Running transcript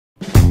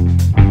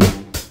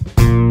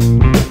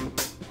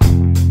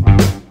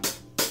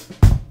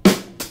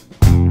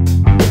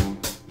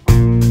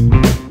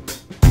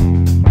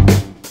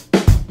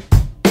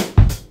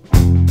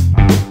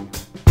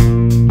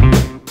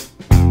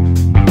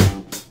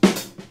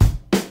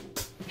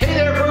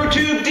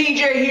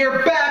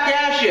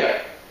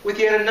with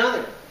yet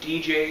another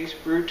DJs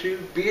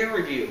BrewTube beer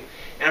review.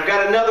 And I've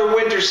got another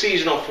winter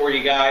seasonal for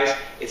you guys.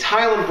 It's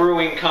Highland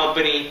Brewing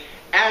Company,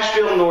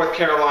 Asheville, North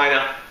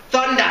Carolina,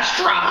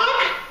 Thunderstruck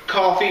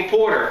Coffee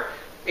Porter.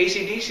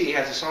 AC/DC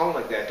has a song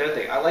like that, don't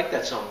they? I like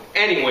that song.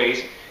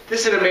 Anyways,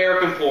 this is an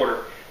American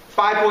porter.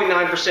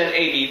 5.9%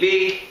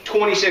 ABV,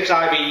 26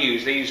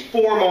 IBUs. They use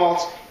 4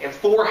 malts and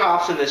 4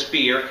 hops in this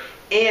beer,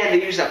 and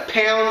they use 1.5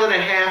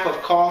 pounds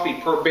of coffee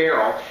per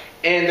barrel,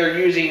 and they're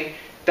using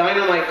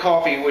Dynamite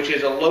coffee, which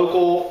is a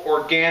local,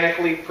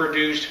 organically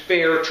produced,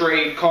 fair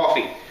trade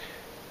coffee.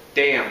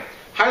 Damn.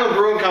 Highland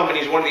Brewing Company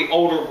is one of the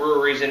older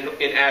breweries in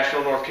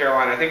Asheville, North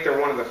Carolina. I think they're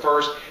one of the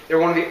first. They're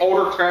one of the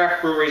older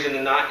craft breweries in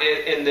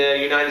the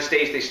United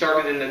States. They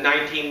started in the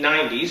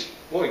 1990s.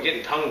 Boy, you're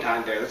getting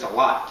tongue-tied there. That's a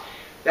lot.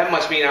 That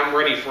must mean I'm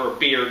ready for a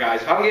beer,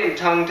 guys. If I'm getting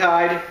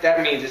tongue-tied,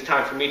 that means it's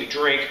time for me to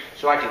drink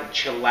so I can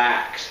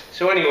chillax.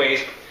 So anyways,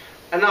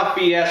 enough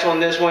BS on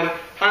this one.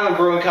 Highland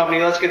Brewing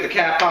Company, let's get the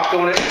cap popped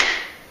on it.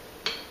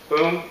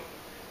 Boom.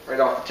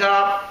 Right off the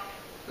top.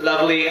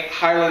 Lovely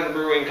Highland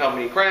Brewing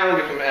Company crown.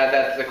 We can add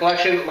that to the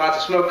collection. Lots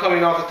of smoke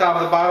coming off the top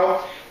of the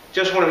bottle.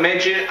 Just want to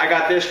mention, I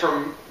got this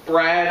from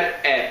Brad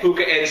at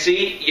Puka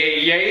NC. Yay,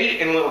 yay,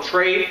 in a little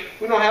trade.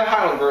 We don't have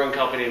Highland Brewing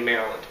Company in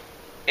Maryland.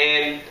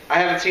 And I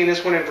haven't seen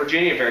this one in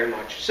Virginia very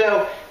much.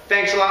 So,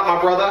 thanks a lot,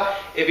 my brother.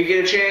 If you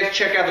get a chance,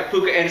 check out the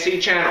Puka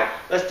NC channel.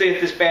 Let's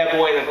dip this bad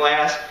boy in the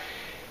glass.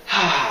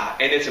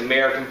 And it's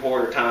American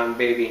porter time,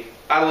 baby.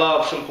 I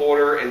love some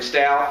porter and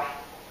stout,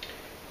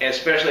 and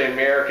especially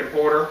American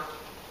porter.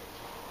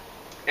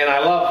 And I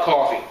love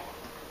coffee.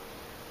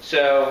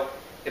 So,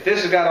 if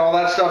this has got all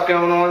that stuff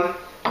going on,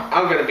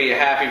 I'm going to be a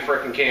happy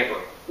freaking camper.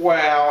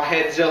 Wow,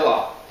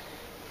 headzilla.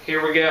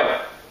 Here we go.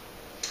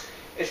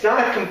 It's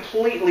not a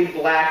completely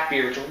black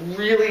beer. It's a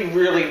really,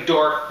 really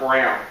dark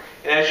brown.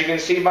 And as you can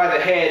see by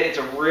the head, it's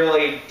a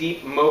really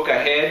deep mocha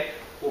head.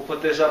 We'll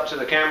put this up to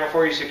the camera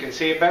for you so you can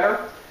see it better.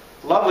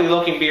 Lovely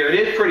looking beer. It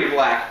is pretty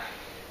black.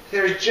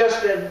 There's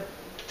just a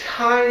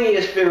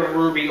tiniest bit of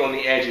ruby on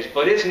the edges,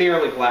 but it's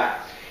nearly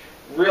black.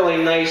 Really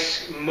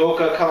nice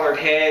mocha colored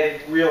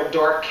head, real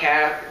dark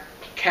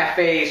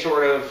cafe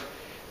sort of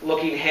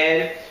looking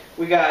head.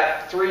 We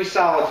got 3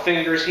 solid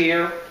fingers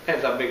here.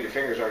 Depends how big your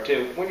fingers are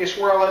too. When you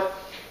swirl it,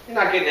 you're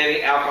not getting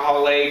any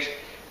alcohol legs.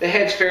 The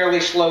head's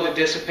fairly slow to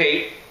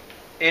dissipate,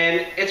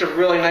 and it's a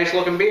really nice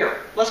looking beer.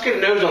 Let's get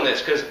a nose on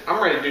this because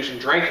I'm ready to do some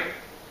drinking.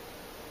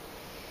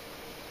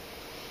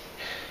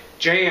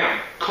 Jam,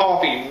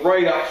 coffee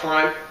right up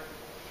front,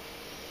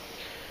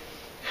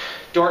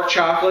 dark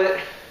chocolate,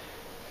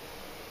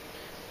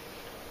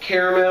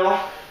 caramel,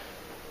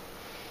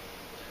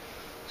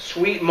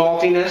 sweet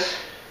maltiness,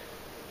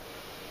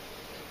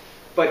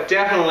 but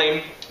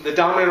definitely the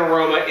dominant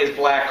aroma is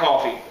black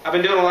coffee. I've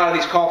been doing a lot of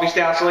these coffee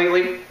stouts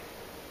lately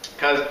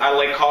because I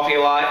like coffee a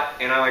lot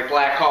and I like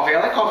black coffee. I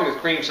like coffee with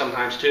cream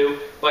sometimes too,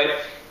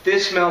 but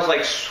this smells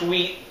like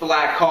sweet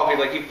black coffee,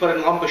 like you put a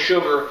lump of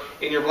sugar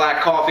in your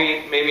black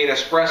coffee, maybe an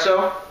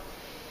espresso,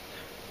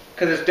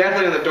 because it's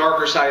definitely on the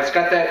darker side. It's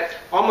got that,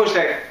 almost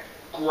that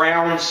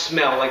ground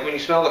smell, like when you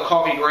smell the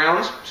coffee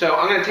grounds. So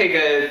I'm going to take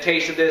a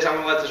taste of this. I'm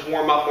going to let this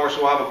warm up more,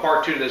 so we'll have a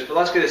part 2 to this, but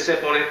let's get a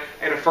sip on it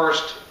and a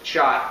first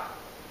shot.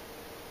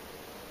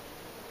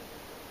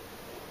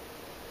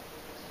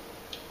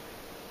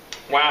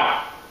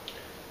 Wow.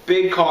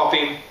 Big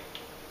coffee.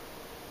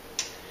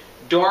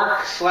 Dark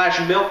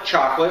 / milk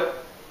chocolate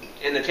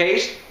in the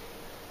taste.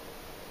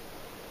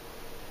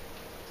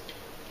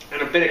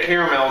 And a bit of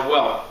caramel as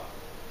well.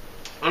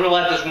 I'm going to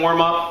let this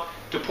warm up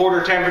to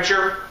porter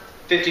temperature,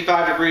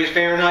 55 degrees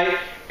Fahrenheit,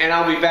 and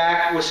I'll be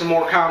back with some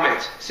more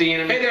comments. See you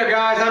in a minute. Hey there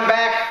guys, I'm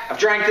back. I've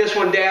drank this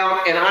one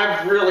down and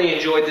I've really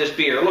enjoyed this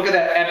beer. Look at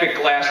that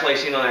epic glass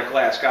lacing on that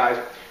glass, guys.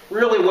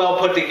 Really well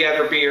put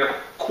together beer,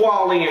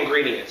 quality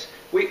ingredients.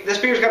 This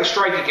beer's got a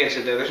strike against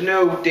it though. There's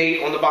no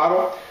date on the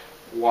bottle.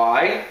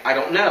 Why? I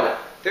don't know.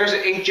 There's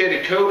an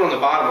inkjetted code on the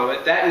bottom of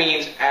it. That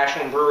means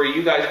Asheville Brewery,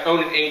 you guys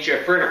own an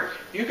inkjet printer.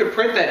 You could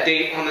print that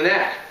date on the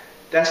neck.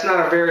 That's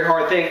not a very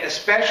hard thing,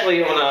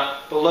 especially on a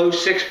below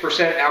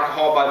 6%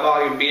 alcohol by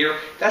volume beer.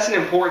 That's an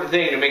important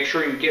thing to make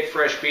sure you get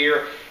fresh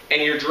beer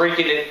and you're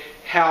drinking it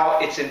how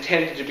it's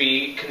intended to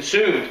be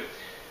consumed.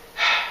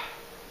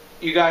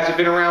 You guys have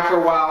been around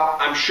for a while.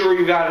 I'm sure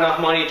you got enough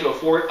money to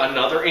afford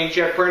another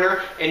inkjet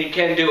printer, and you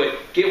can do it.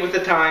 Get with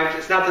the times.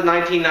 It's not the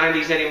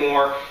 1990s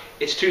anymore.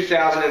 It's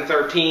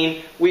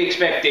 2013. We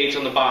expect dates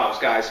on the bottles,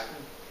 guys.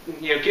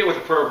 You know, get with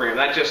the program.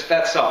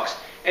 That sucks.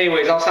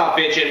 Anyways, I'll stop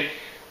bitching.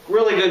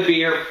 Really good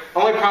beer.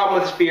 Only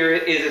problem with this beer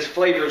is its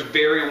flavor is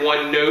very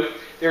one note.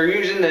 They're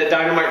using the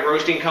Dynamite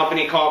Roasting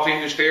Company coffee,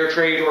 who's fair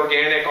trade,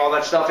 organic, all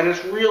that stuff, and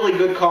it's really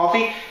good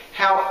coffee.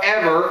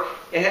 However,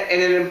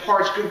 it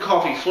imparts good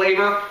coffee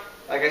flavor.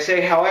 Like I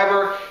say,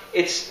 however,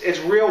 it's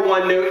real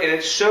one note and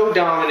it's so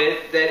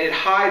dominant that it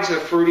hides the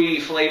fruity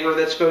flavor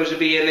that's supposed to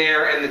be in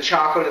there and the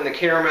chocolate and the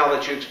caramel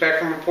that you expect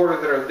from a porter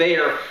that are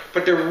there,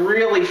 but they're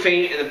really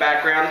faint in the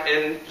background,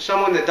 and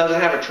someone that doesn't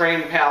have a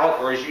trained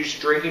palate or is used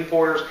to drinking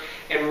porters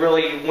and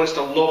really wants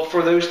to look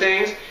for those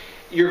things,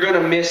 you're going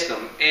to miss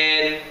them.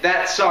 And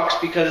that sucks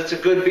because it's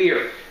a good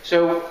beer.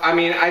 So, I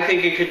mean, I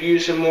think it could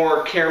use some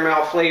more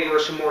caramel flavor,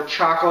 some more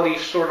chocolatey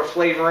sort of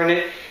flavor in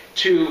it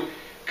to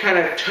kind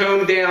of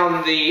tone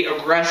down the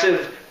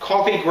aggressive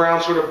coffee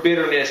ground sort of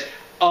bitterness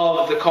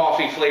of the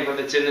coffee flavor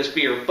that's in this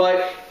beer.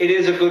 But it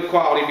is a good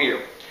quality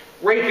beer.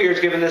 Rate Beer's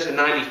given this a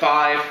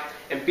 95,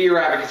 and Beer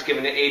Advocate's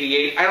given it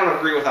 88. I don't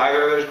agree with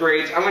either of those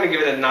grades. I'm going to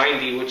give it a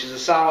 90, which is a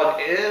solid,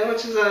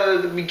 which is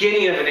the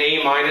beginning of an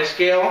A-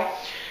 scale.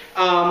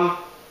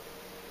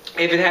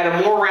 If it had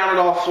a more rounded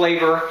off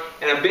flavor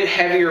and a bit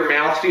heavier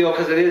mouthfeel,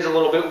 because it is a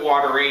little bit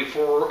watery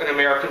for an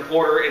American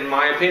porter in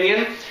my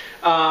opinion,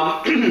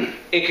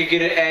 it could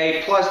get an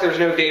A. Plus there's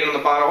no date on the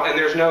bottle, and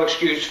there's no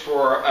excuse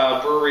for a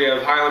brewery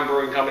of Highland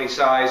Brewing Company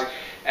size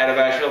out of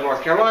Asheville,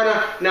 North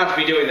Carolina, not to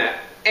be doing that.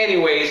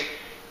 Anyways,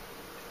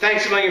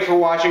 thanks a million for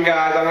watching,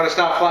 guys. I'm going to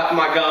stop flapping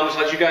my gums,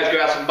 let you guys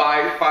go out and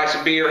buy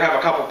some beer, have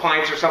a couple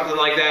pints or something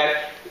like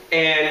that.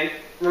 And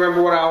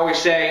remember what I always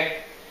say,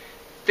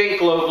 think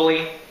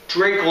globally,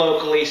 drink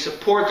locally,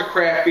 support the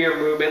craft beer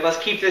movement. Let's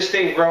keep this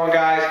thing growing,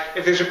 guys.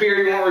 If there's a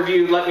beer you want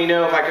reviewed, let me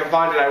know. If I can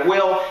find it, I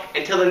will.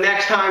 Until the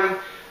next time,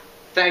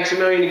 thanks a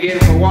million again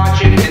for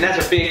watching. And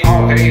that's a big,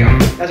 oh damn,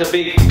 that's a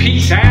big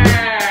peace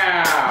out.